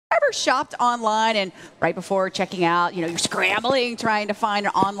ever shopped online and right before checking out, you're scrambling trying to find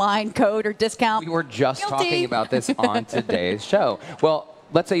an online code or discount? We were just Guilty. talking about this on today's show. Well,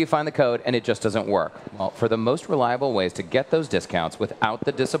 let's say you find the code and it just doesn't work. Well, for the most reliable ways to get those discounts without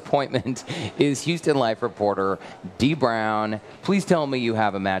the disappointment is Houston Life reporter Dee Brown. Please tell me you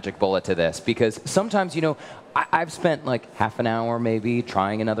have a magic bullet to this, because sometimes, I've spent like half an hour maybe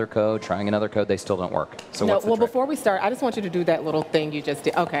trying another code, they still don't work. So what's the trick? Before we start, I just want you to do that little thing you just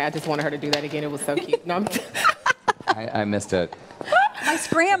did. Okay, I just wanted her to do that again. It was so cute. No, I missed it. I'm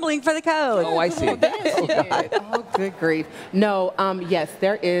scrambling for the code. Oh, I see. Oh, good grief. No, yes,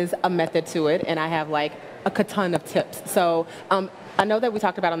 there is a method to it, and I have like a ton of tips. So I know that we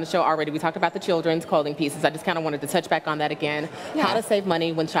talked about on the show already. We talked about the children's clothing pieces. I just kind of wanted to touch back on that again. Yeah. How to save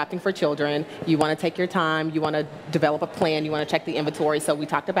money when shopping for children. You want to take your time. You want to develop a plan. You want to check the inventory. So we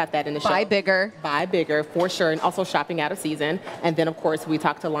talked about that in the show. Buy bigger. Buy bigger, for sure, and also shopping out of season. And then, of course, we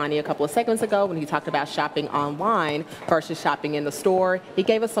talked to Lonnie a couple of segments ago when he talked about shopping online versus shopping in the store. He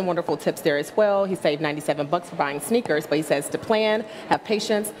gave us some wonderful tips there as well. He saved $97 for buying sneakers, but he says to plan, have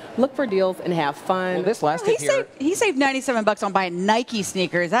patience, look for deals, and have fun. Well, this last tip here. He saved $97 on buying Nike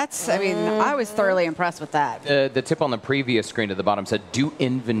sneakers. I was thoroughly impressed with that. The tip on the previous screen at the bottom said do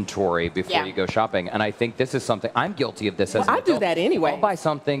inventory before you go shopping. And I think this is something, I'm guilty of this as an I do adult. that anyway. I'll buy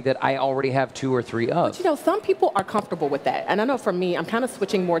something that I already have 2 or 3 of. But some people are comfortable with that. And I know for me, I'm kind of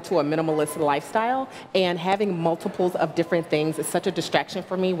switching more to a minimalist lifestyle, and having multiples of different things is such a distraction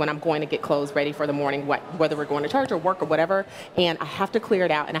for me when I'm going to get clothes ready for the morning, whether we're going to church or work or whatever. And I have to clear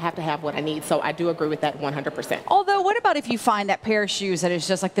it out, and I have to have what I need. So I do agree with that 100%. Although, what about if you find that pair of shoes that is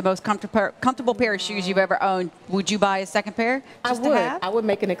just like the most comfortable pair of shoes you've ever owned? Would you buy a second pair? Just to have? I would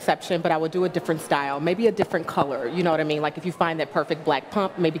make an exception, but I would do a different style, maybe a different color. You know what I mean? Like if you find that perfect black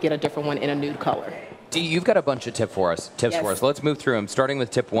pump, maybe get a different one in a nude color. Dee, you've got a bunch of tips for us. Yes. Let's move through them, starting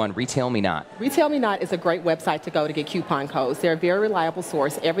with tip 1, Retail Me Not. Retail Me Not is a great website to go to get coupon codes. They're a very reliable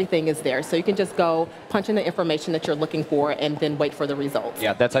source. Everything is there. So you can just go punch in the information that you're looking for and then wait for the results.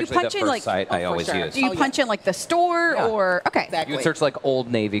 Yeah, that's actually the first site I always use. Do you punch in like the store or, okay. Exactly. You would search like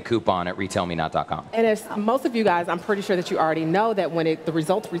Old Navy coupon at retailmenot.com. And as most of you guys, I'm pretty sure that you already know that when the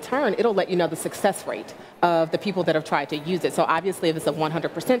results return, it'll let you know the success rate of the people that have tried to use it. So obviously if it's a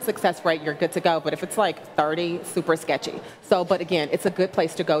 100% success rate, you're good to go. But if it's like 30, super sketchy. So, but again, it's a good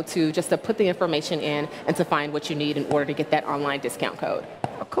place to go to just to put the information in and to find what you need in order to get that online discount code.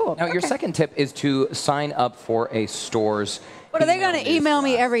 Oh, cool. Now, your second tip is to sign up for a store's What are they going to email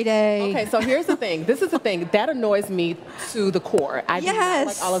me every day? Okay, so here's the thing. This is the thing. That annoys me to the core. I do not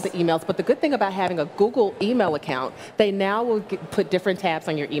like all of the emails, but the good thing about having a Google email account, they now will put different tabs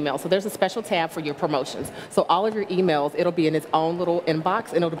on your email. So there's a special tab for your promotions. So all of your emails, it'll be in its own little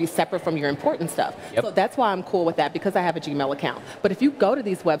inbox, and it'll be separate from your important stuff. Yep. So that's why I'm cool with that, because I have a Gmail account. But if you go to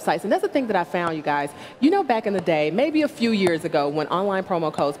these websites, and that's the thing that I found, you guys, back in the day, maybe a few years ago when online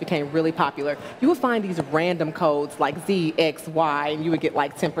promo codes became really popular, you would find these random codes like Z, X, Y, and you would get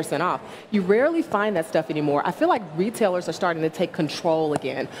like 10% off. You rarely find that stuff anymore. I feel like retailers are starting to take control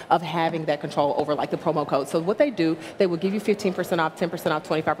again of having that control over like the promo code. So what they do, they will give you 15% off, 10% off,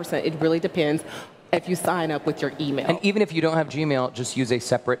 25%. It really depends if you sign up with your email. And even if you don't have Gmail, just use a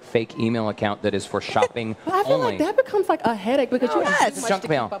separate fake email account that is for shopping but I feel only. like that becomes like a headache because you have too much to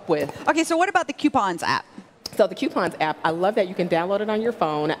keep up with. Okay, so what about the Coupons app? So the Coupons app, I love that you can download it on your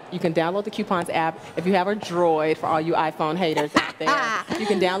phone. You can download the Coupons app. If you have a Droid, for all you iPhone haters out there, you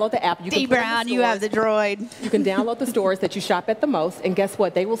can download the app. You Dee Brown, you have the Droid. You can download the stores that you shop at the most, and guess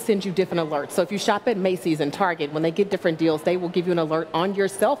what? They will send you different alerts. So if you shop at Macy's and Target, when they get different deals, they will give you an alert on your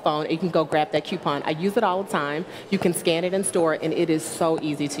cell phone, and you can go grab that coupon. I use it all the time. You can scan it and store it, and it is so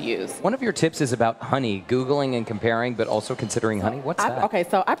easy to use. One of your tips is about Honey, Googling and comparing, but also considering Honey. What's that? Okay,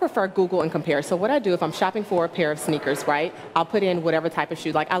 so I prefer Google and compare. So what I do if I'm shopping for a pair of sneakers, right? I'll put in whatever type of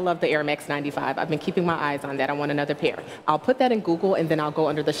shoe. Like I love the Air Max 95. I've been keeping my eyes on that. I want another pair. I'll put that in Google, and then I'll go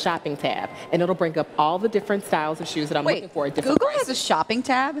under the shopping tab, and it'll bring up all the different styles of shoes that I'm looking for. Google has a shopping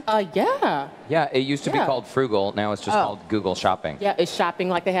tab? Yeah. Yeah, it used to be called Frugal. Now it's just called Google Shopping. Yeah, it's shopping.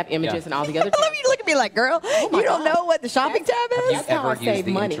 Like they have images and all the other tabs. I love you to look at me like, girl, you don't know what the shopping tab is? Have you ever used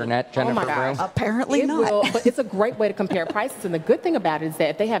the internet, Jennifer? Oh my gosh. Apparently not. But it's a great way to compare prices. And the good thing about it is that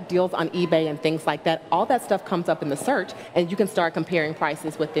if they have deals on eBay and things like that, all that stuff comes up in the search, and you can start comparing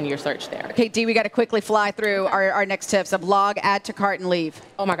prices within your search there. Okay, Dee, we got to quickly fly through our next tips of log, add to cart, and leave.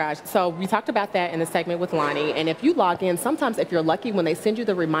 Oh my gosh. So we talked about that in the segment with Lonnie. And if you log in, sometimes if you're lucky, when they send you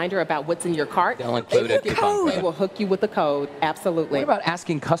the reminder about what's in your cart, they'll include a code. They will hook you with the code. Absolutely. What about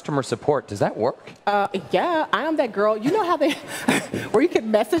asking customer support? Does that work? Yeah, I am that girl. You know how they where you can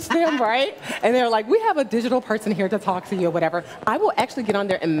message them, right? And they're like, we have a digital person here to talk to you or whatever. I will actually get on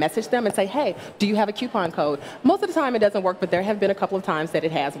there and message them and say, hey, do you have a coupon code? Most of the time it doesn't work, but there have been a couple of times that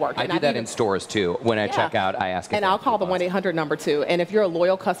it has worked. I do that in stores too. When I check out, I ask. And I'll call the 1-800 number too. And if you're a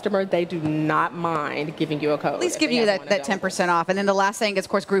loyal customer, they do not mind giving you a code. At least giving you that 10% off. And then the last thing is, of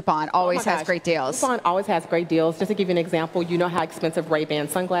course, Groupon always has great deals. Groupon always has great deals. Just to give you an example, you know how expensive Ray-Ban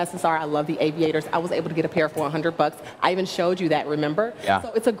sunglasses are. I love the aviators. I was able to get a pair for $100. I even showed you that, remember? Yeah.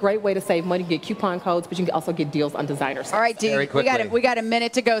 So it's a great way to save money. You get coupon codes, but you can also get deals on designer stuff. All right, Dee, we got a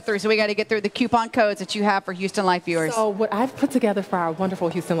minute to go through, so we got to get through the coupon codes that you have for Houston Life viewers. So what I've put together for our wonderful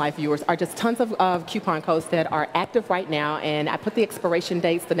Houston Life viewers are just tons of coupon codes that are active right now, and I put the expiration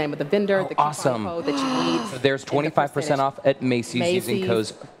dates, the name of the vendor, the coupon code that you need. So there's 25% off at Macy's using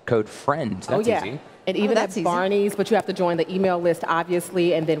code FRIEND. That's easy. And even at Barney's, but you have to join the email list,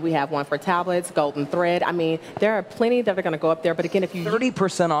 obviously, and then we have one for tablets, Golden Thread. I mean, there are plenty that are going to go up there, but again, if you...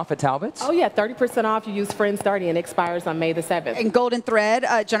 30% off at Talbot's? Oh, yeah, 30% off. You use Friends 30, and it expires on May the 7th. And Golden Thread,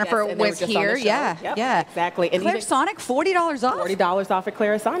 Jennifer was here. Yeah, exactly. And Clarisonic, $40 off? $40 off at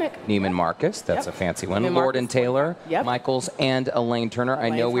Clarisonic. Neiman Marcus, that's a fancy one. Lord & Taylor, Michaels, and Elaine Turner. I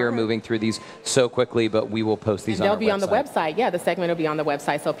know we are moving through these so quickly, but we will post these on our website. They'll be on the website. Yeah, the segment will be on the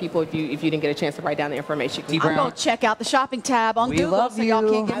website, so people, if you didn't get a chance to write down the information, you can Go check out the shopping tab on Google. Love so y'all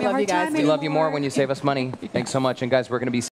can't give me a hard time We love you more when you save us money. Thanks so much. And guys, we're going to be